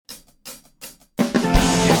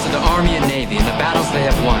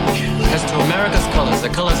colors to America's colors, the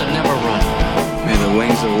colors that never run. May the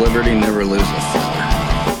wings of liberty never lose a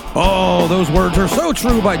feather. Oh, those words are so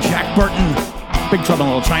true by Jack Burton. Big Trouble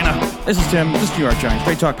in Little China. This is Tim. This is New York Giants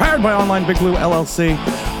Straight Talk, powered by OLine Big Blue LLC.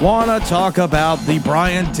 Want to talk about the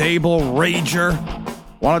Brian Daboll Rager.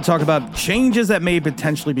 Want to talk about changes that may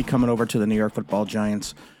potentially be coming over to the New York Football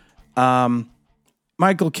Giants.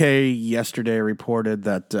 Michael Kay yesterday reported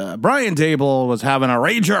that Brian Daboll was having a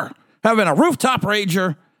rager, having a rooftop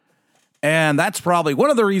rager. And that's probably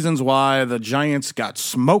one of the reasons why the Giants got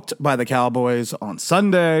smoked by the Cowboys on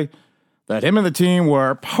Sunday. That him and the team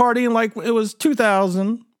were partying like it was 2000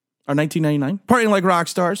 or 1999, partying like rock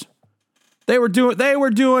stars. They were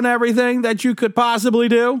doing everything that you could possibly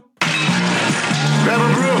do. Grab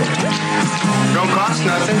a brew. Don't cost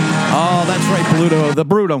nothing. Oh, that's right, Bluto. The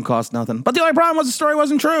brew don't cost nothing. But the only problem was the story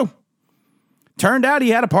wasn't true. Turned out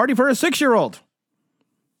he had a party for a 6-year-old.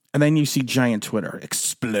 And then you see Giant Twitter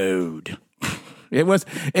explode.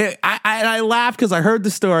 I laughed because I heard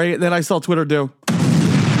the story, and then I saw Twitter do.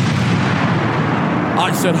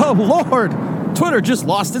 I said, oh, Lord, Twitter just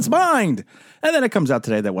lost its mind. And then it comes out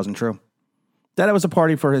today that wasn't true. That it was a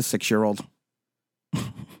party for his 6-year-old.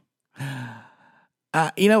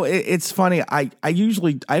 It's funny. I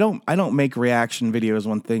don't make reaction videos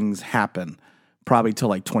when things happen, probably till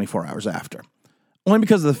like 24 hours after. Only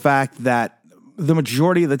because of the fact that the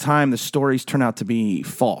majority of the time the stories turn out to be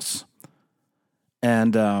false.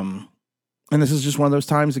 And this is just one of those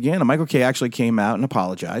times again. And Michael Kay actually came out and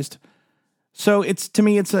apologized. So it's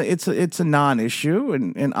a non-issue.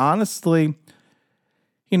 And honestly,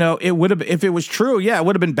 it would have, if it was true, it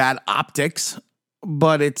would have been bad optics.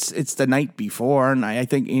 But it's the night before, and I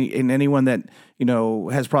think in anyone that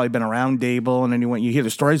has probably been around Daboll, and anyone you hear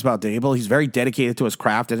the stories about Daboll, he's very dedicated to his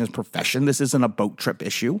craft and his profession. This isn't a boat trip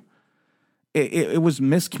issue. It was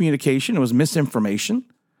miscommunication. It was misinformation,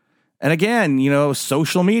 and again,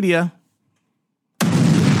 social media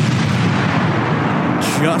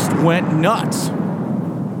just went nuts.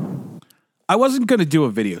 I wasn't going to do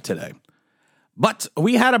a video today. But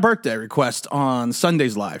we had a birthday request on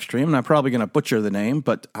Sunday's live stream, and I'm probably going to butcher the name,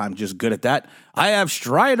 but I'm just good at that. I have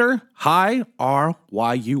Strider High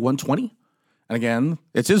RYU120. And again,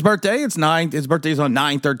 it's his birthday. His birthday's on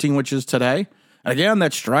 9/13, which is today. And again,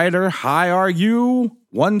 that's Strider High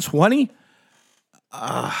RU120.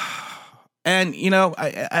 I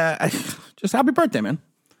just happy birthday, man.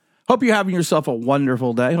 Hope you're having yourself a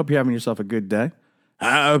wonderful day. Hope you're having yourself a good day.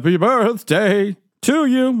 Happy birthday to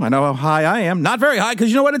you. I know how high I am. Not very high, because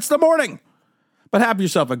you know what? It's the morning. But have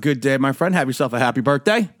yourself a good day, my friend. Have yourself a happy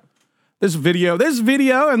birthday. This video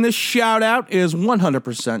and this shout out is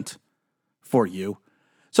 100% for you.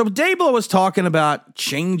 So Daboll was talking about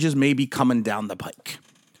changes maybe coming down the pike.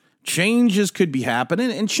 Changes could be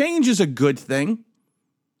happening, and change is a good thing.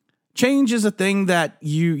 Change is a thing that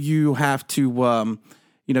you have to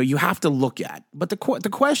you have to look at. But the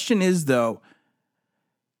question is, though,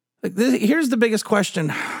 here's the biggest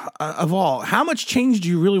question of all. How much change do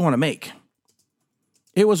you really want to make?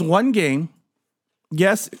 It was one game.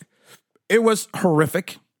 Yes, it was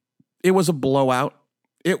horrific. It was a blowout.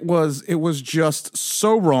 It was just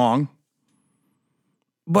so wrong.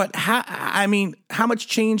 But how much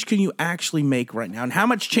change can you actually make right now? And how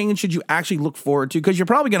much change should you actually look forward to? Because you're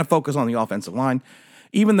probably going to focus on the offensive line.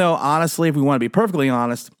 Even though, honestly, if we want to be perfectly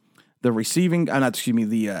honest,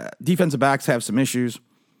 the defensive backs have some issues.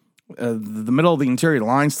 The middle of the interior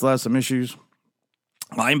line still has some issues.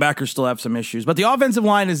 Linebackers still have some issues. But the offensive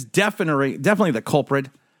line is definitely the culprit.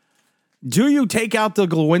 Do you take out the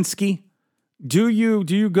Glowinski? Do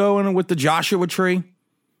you go in with the Joshua Tree?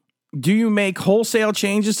 Do you make wholesale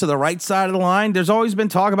changes to the right side of the line? There's always been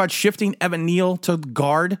talk about shifting Evan Neal to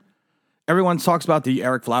guard. Everyone talks about the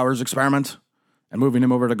Eric Flowers experiment and moving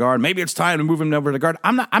him over to guard. Maybe it's time to move him over to guard.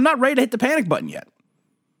 I'm not ready to hit the panic button yet.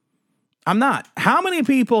 I'm not. How many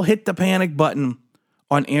people hit the panic button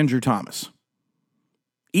on Andrew Thomas?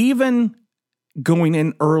 Even going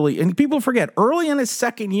in early, and people forget, early in his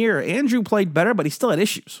second year, Andrew played better, but he still had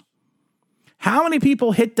issues. How many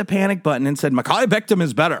people hit the panic button and said, Mekhi Becton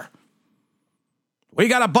is better? We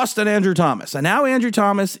got to bust on Andrew Thomas. And now Andrew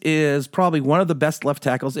Thomas is probably one of the best left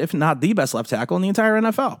tackles, if not the best left tackle in the entire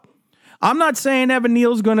NFL. I'm not saying Evan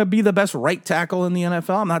Neal's going to be the best right tackle in the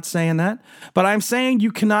NFL. I'm not saying that. But I'm saying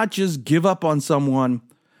you cannot just give up on someone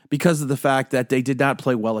because of the fact that they did not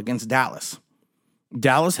play well against Dallas.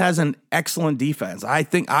 Dallas has an excellent defense. I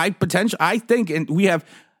think and we have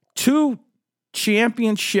two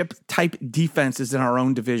championship type defenses in our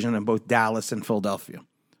own division in both Dallas and Philadelphia.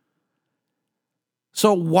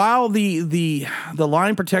 So while the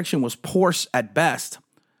line protection was porous at best,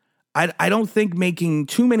 I don't think making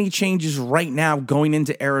too many changes right now going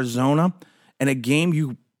into Arizona and a game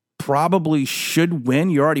you probably should win.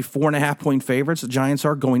 You're already 4.5-point favorites. The Giants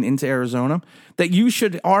are going into Arizona. That you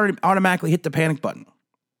should automatically hit the panic button.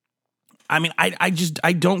 I mean,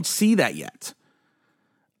 I don't see that yet.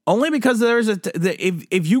 Only because there's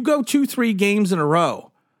if you go 2-3 games in a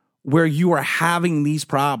row where you are having these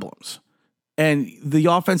problems and the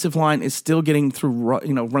offensive line is still getting through,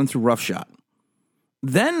 run through roughshod,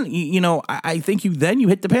 then, I think you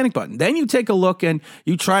hit the panic button. Then you take a look and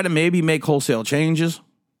you try to maybe make wholesale changes.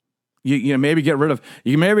 You maybe get rid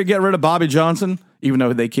of Bobby Johnson, even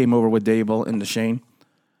though they came over with Dable and DeShane.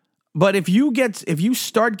 But if you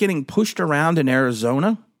start getting pushed around in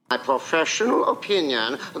Arizona, my professional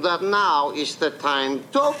opinion that now is the time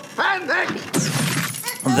to panic.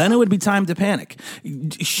 Then it would be time to panic.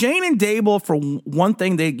 Shane and Dable, for one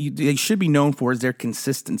thing, they should be known for is their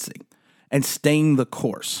consistency and staying the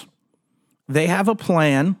course. They have a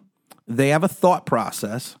plan, they have a thought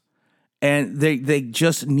process, and they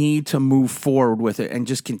just need to move forward with it and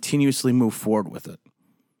just continuously move forward with it.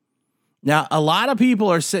 Now, a lot of people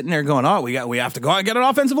are sitting there going, oh, we have to go out and get an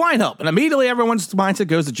offensive line help. And immediately everyone's mindset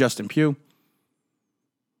goes to Justin Pugh.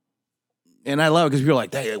 And I love it because people are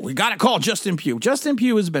like, hey, we got to call Justin Pugh. Justin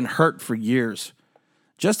Pugh has been hurt for years.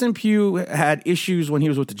 Justin Pugh had issues when he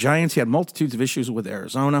was with the Giants. He had multitudes of issues with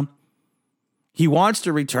Arizona. He wants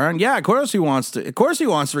to return. Yeah, of course he wants to. Of course he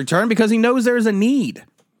wants to return because he knows there's a need.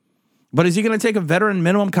 But is he going to take a veteran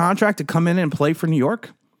minimum contract to come in and play for New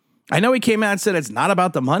York? I know he came out and said it's not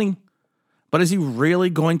about the money, but is he really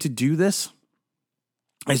going to do this?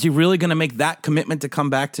 Is he really going to make that commitment to come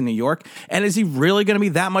back to New York? And is he really going to be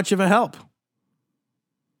that much of a help?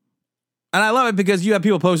 And I love it because you have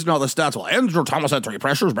people posting all the stats. Well, Andrew Thomas had 3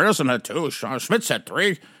 pressures, Bennison had 2, Sean Schmitz had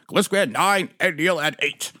 3, Glisky had 9, Ed Neal had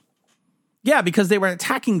 8. Yeah, because they were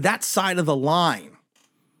attacking that side of the line.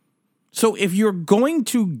 So if you're going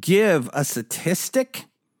to give a statistic,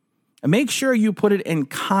 make sure you put it in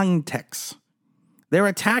context. They're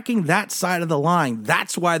attacking that side of the line.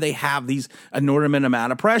 That's why they have these inordinate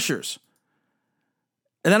amount of pressures.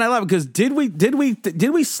 And then I love it because did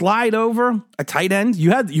we slide over a tight end?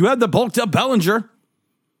 You had the bulked up Bellinger.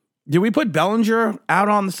 Did we put Bellinger out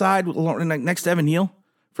on the side next to Evan Neal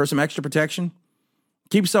for some extra protection?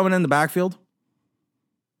 Keep someone in the backfield.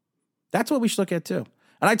 That's what we should look at too.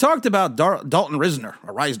 And I talked about Dalton Risner,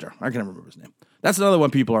 or Reisner. I can't remember his name. That's another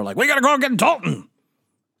one people are like, we got to go and get Dalton.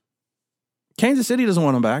 Kansas City doesn't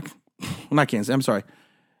want him back. Well, not Kansas, I'm sorry.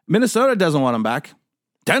 Minnesota doesn't want him back.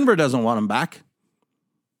 Denver doesn't want him back.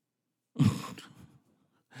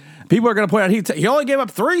 People are going to point out he only gave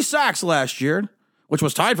up 3 sacks last year, which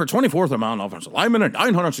was tied for 24th amount offensive lineman at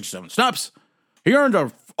 967 snaps. He earned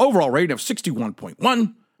an overall rating of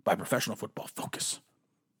 61.1 by Professional Football Focus.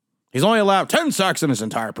 He's only allowed 10 sacks in his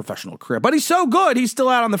entire professional career, but he's so good, he's still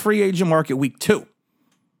out on the free agent market week 2.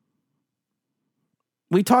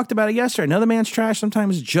 We talked about it yesterday. Another man's trash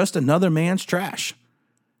sometimes is just another man's trash.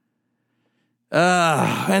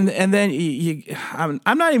 And then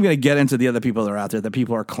I'm not even going to get into the other people that are out there that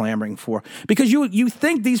people are clamoring for, because you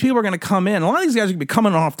think these people are going to come in. A lot of these guys are going to be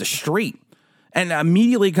coming off the street and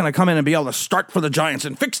immediately going to come in and be able to start for the Giants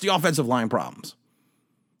and fix the offensive line problems.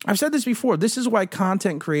 I've said this before. This is why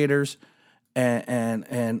content creators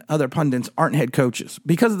and other pundits aren't head coaches,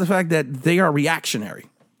 because of the fact that they are reactionary.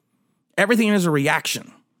 Everything is a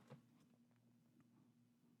reaction.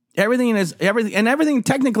 Everything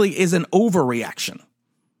technically is an overreaction.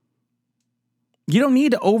 You don't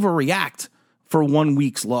need to overreact for 1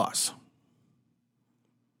 week's loss.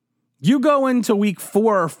 You go into week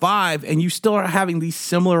 4 or 5 and you still are having these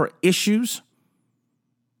similar issues,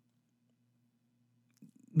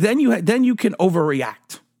 then you can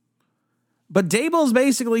overreact. But Dable's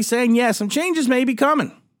basically saying, yeah, some changes may be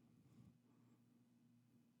coming.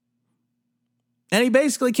 And he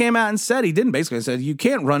basically came out and said, he said, you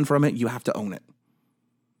can't run from it, you have to own it.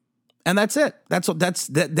 And that's it. That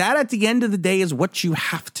at the end of the day is what you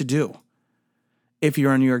have to do if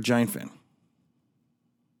you're a New York Giant fan.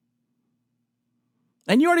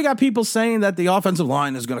 And you already got people saying that the offensive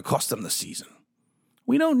line is going to cost them the season.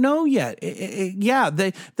 We don't know yet.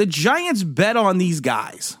 The Giants bet on these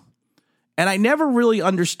guys. And I never really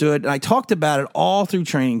understood, and I talked about it all through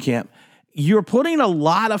training camp. You're putting a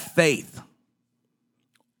lot of faith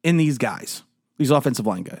in these guys, these offensive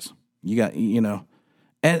line guys.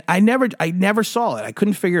 And I never saw it. I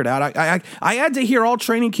couldn't figure it out. I had to hear all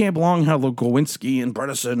training camp long how Lewinsky and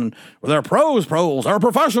Bredesen were they're pros, they're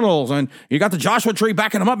professionals, and you got the Joshua Tree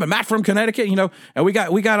backing them up, and Matt from Connecticut, and we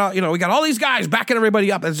got all these guys backing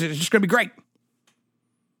everybody up. It's just gonna be great.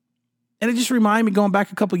 And it just reminded me going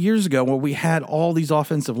back a couple years ago where we had all these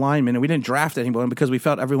offensive linemen and we didn't draft anyone because we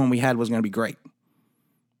felt everyone we had was going to be great.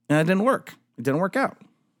 And it didn't work. It didn't work out.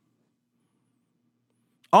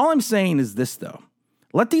 All I'm saying is this, though.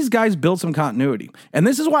 Let these guys build some continuity. And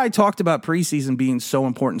this is why I talked about preseason being so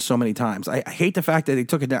important so many times. I hate the fact that they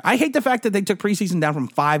took it down. I hate the fact that they took preseason down from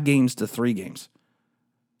 5 games to 3 games.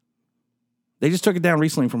 They just took it down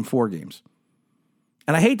recently from 4 games.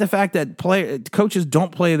 And I hate the fact that coaches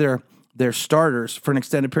don't play their starters for an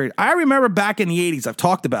extended period. I remember back in the 80s, I've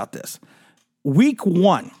talked about this. Week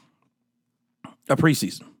 1 of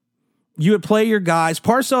preseason, you would play your guys.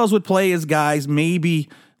 Parcells would play his guys maybe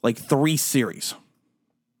like 3 series.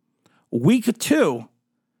 Week 2,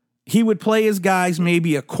 he would play his guys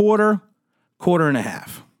maybe a quarter and a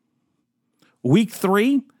half. Week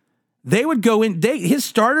 3, they would go in. His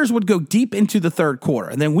starters would go deep into the third quarter.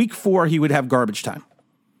 And then week 4, he would have garbage time.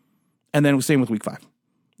 And then same with week 5.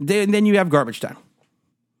 Then you have garbage time.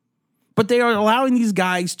 But they are allowing these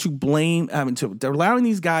guys they're allowing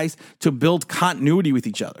these guys to build continuity with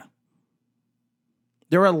each other.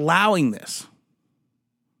 They're allowing this.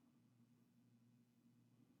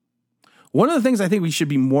 One of the things I think we should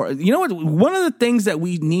be more, you know what? One of the things that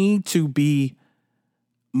we need to be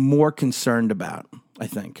more concerned about, I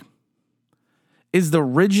think, is the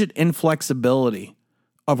rigid inflexibility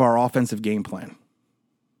of our offensive game plan.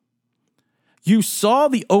 You saw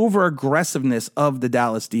the over-aggressiveness of the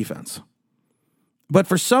Dallas defense. But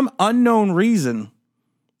for some unknown reason,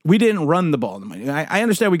 we didn't run the ball. I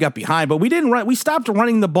understand we got behind, but we didn't run. We stopped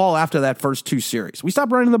running the ball after that first 2 series. We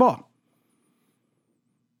stopped running the ball.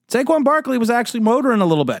 Saquon Barkley was actually motoring a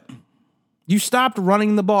little bit. You stopped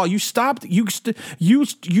running the ball. You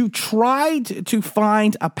tried to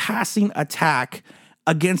find a passing attack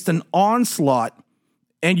against an onslaught,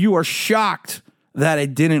 and you are shocked that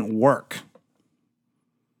it didn't work.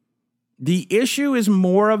 The issue is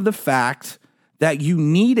more of the fact that you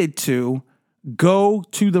needed to go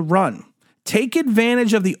to the run. Take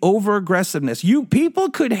advantage of the over-aggressiveness. People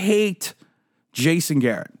could hate Jason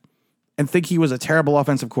Garrett and think he was a terrible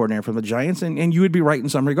offensive coordinator for the Giants, and you would be right in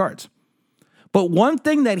some regards. But one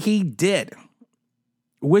thing that he did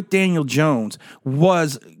with Daniel Jones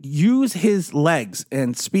was use his legs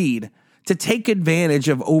and speed to take advantage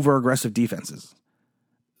of over-aggressive defenses.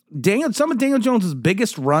 Some of Daniel Jones'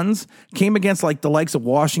 biggest runs came against like the likes of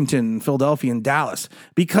Washington, Philadelphia, and Dallas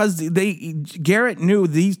because Garrett knew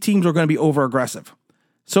these teams were going to be over-aggressive.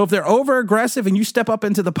 So if they're over-aggressive and you step up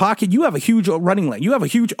into the pocket, you have a huge running lane. You have a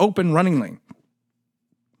huge open running lane.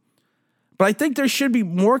 But I think there should be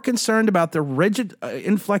more concerned about the rigid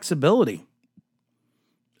inflexibility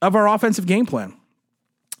of our offensive game plan.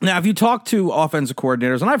 Now, if you talk to offensive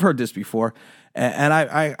coordinators, and I've heard this before, and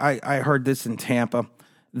I heard this in Tampa,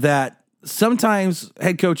 that sometimes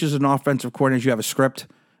head coaches and offensive coordinators, you have a script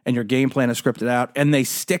and your game plan is scripted out, and they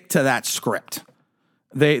stick to that script.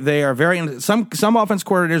 They are some offense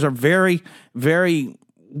coordinators are very, very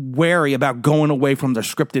wary about going away from their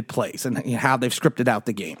scripted plays and how they've scripted out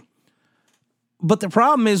the game. But the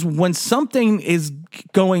problem is when something is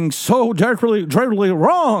going so terribly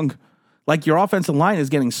wrong, like your offensive line is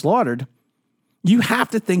getting slaughtered, you have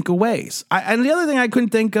to think of ways. And the other thing I couldn't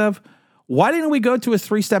think of, why didn't we go to a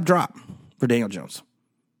 3-step drop for Daniel Jones?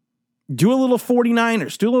 Do a little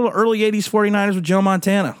 49ers. Do a little early 80s 49ers with Joe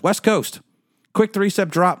Montana. West Coast. Quick 3-step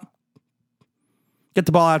drop. Get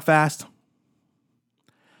the ball out fast.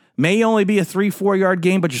 May only be a 3-4 yard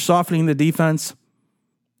game, but you're softening the defense.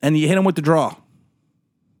 And you hit them with the draw.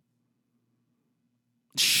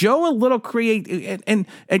 Show a little and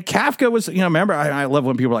Kafka was, remember, I love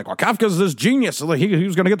when people are like, well, Kafka's this genius. He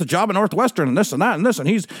was going to get the job at Northwestern and this and that and this, and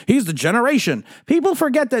he's the generation. People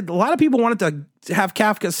forget that a lot of people wanted to have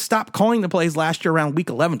Kafka stop calling the plays last year around week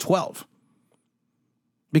 11, 12.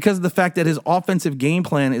 Because of the fact that his offensive game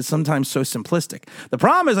plan is sometimes so simplistic. The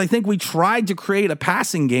problem is I think we tried to create a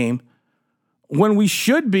passing game when we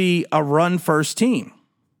should be a run-first team.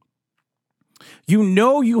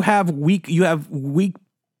 You have weak.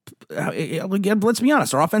 Let's be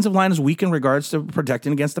honest. Our offensive line is weak in regards to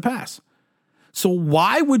protecting against the pass. So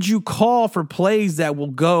why would you call for plays that will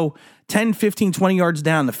go 10, 15, 20 yards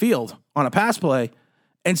down the field on a pass play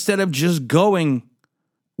instead of just going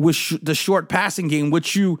with the short passing game,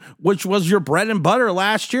 which was your bread and butter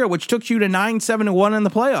last year, which took you to 9-7-1 in the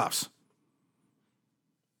playoffs?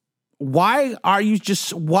 Why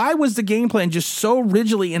was the game plan just so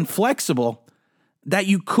rigidly inflexible that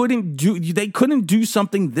they couldn't do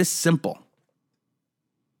something this simple?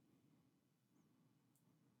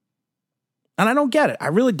 And I don't get it.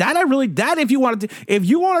 If you want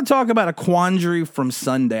to talk about a quandary from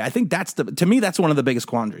Sunday, I think that's one of the biggest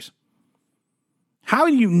quandaries. How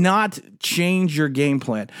do you not change your game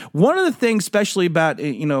plan? One of the things, especially about,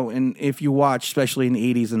 and if you watch, especially in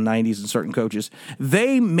the 80s and 90s and certain coaches,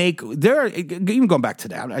 even going back to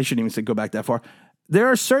that, I shouldn't even say go back that far. There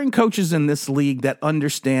are certain coaches in this league that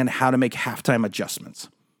understand how to make halftime adjustments.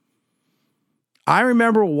 I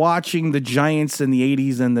remember watching the Giants in the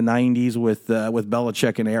 80s and the 90s with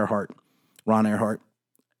Belichick and Ron Earhart,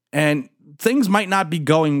 and things might not be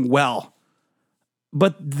going well,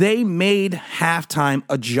 but they made halftime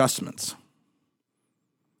adjustments.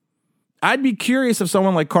 I'd be curious if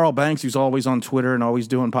someone like Carl Banks, who's always on Twitter and always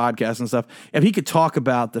doing podcasts and stuff, if he could talk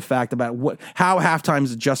about the fact about how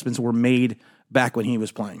halftime adjustments were made back when he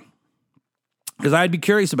was playing. Because I'd be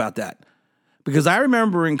curious about that. Because I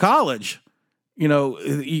remember in college,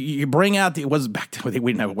 you bring out it wasn't back then,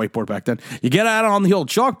 we didn't have a whiteboard back then. You get out on the old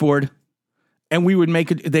chalkboard, and we would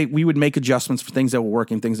make adjustments for things that were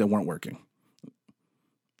working, things that weren't working,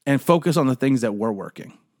 and focus on the things that were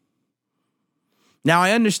working. Now,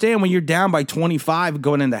 I understand when you're down by 25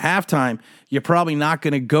 going into halftime, you're probably not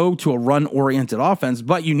going to go to a run-oriented offense,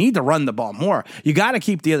 but you need to run the ball more. You got to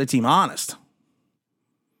keep the other team honest.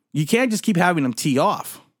 You can't just keep having them tee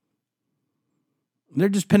off. They're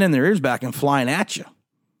just pinning their ears back and flying at you.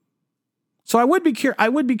 So I would be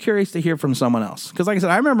curious to hear from someone else. Because like I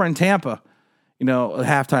said, I remember in Tampa,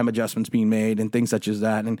 halftime adjustments being made and things such as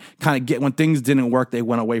that. And kind of when things didn't work, they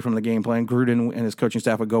went away from the game plan. Gruden and his coaching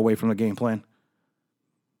staff would go away from the game plan.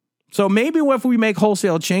 So maybe if we make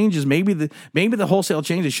wholesale changes, maybe the wholesale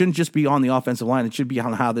changes shouldn't just be on the offensive line. It should be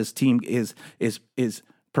on how this team is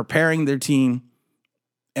preparing their team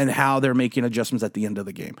and how they're making adjustments at the end of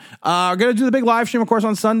the game. We're going to do the big live stream, of course,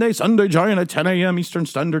 on Sunday Giant at 10 a.m. Eastern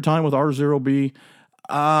Standard Time with R0B.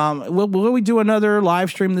 Will we do another live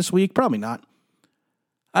stream this week? Probably not.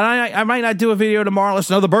 And I might not do a video tomorrow unless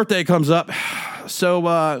another birthday comes up. So,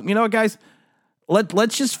 you know what, guys?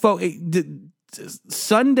 Let's just focus.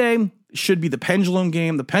 Sunday should be the pendulum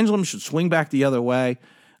game. The pendulum should swing back the other way.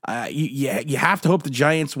 You have to hope the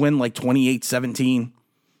Giants win like 28-17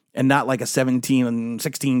 and not like a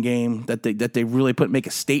 17-16 game that they really make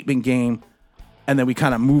a statement game, and then we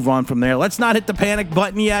kind of move on from there. Let's not hit the panic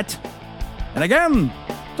button yet. And again,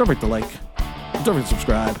 don't forget to like. Don't forget to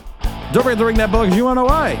subscribe. Don't forget to ring that bell because you want to know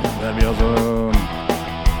why. That'd be awesome.